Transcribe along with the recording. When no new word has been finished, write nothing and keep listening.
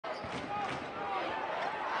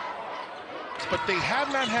but they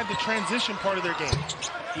have not had the transition part of their game.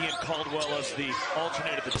 Ian Caldwell as the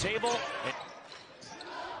alternate at the table.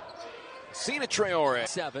 Lassina Traore.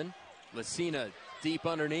 7. Lassina deep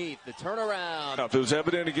underneath. The turnaround. If it was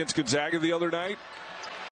evident against Gonzaga the other night.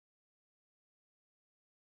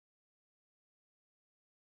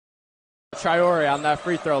 Traore on that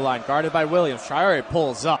free throw line, guarded by Williams. Traore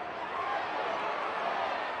pulls up.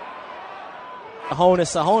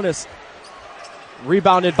 Sahonis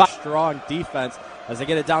rebounded by strong defense as they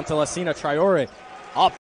get it down to Lassina. Traore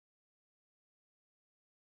up.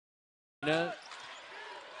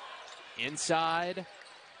 Inside.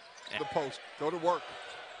 The post. Go to work.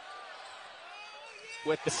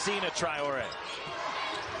 With Lassina Traore.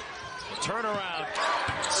 Turnaround.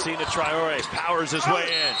 Lassina Traore powers his way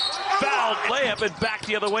in. Fouled. Layup and back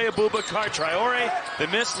the other way. Abubakar Traore. The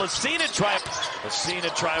miss. Lassina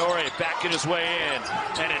Traore backing his way in.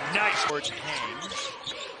 And a nice hangs.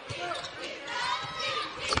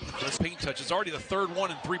 This paint touch is already the third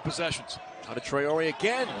one in 3 possessions. Out of Traore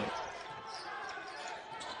again.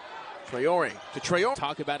 Traore to Traore.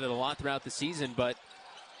 Talk about it a lot throughout the season, but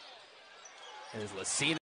as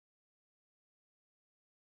Lassina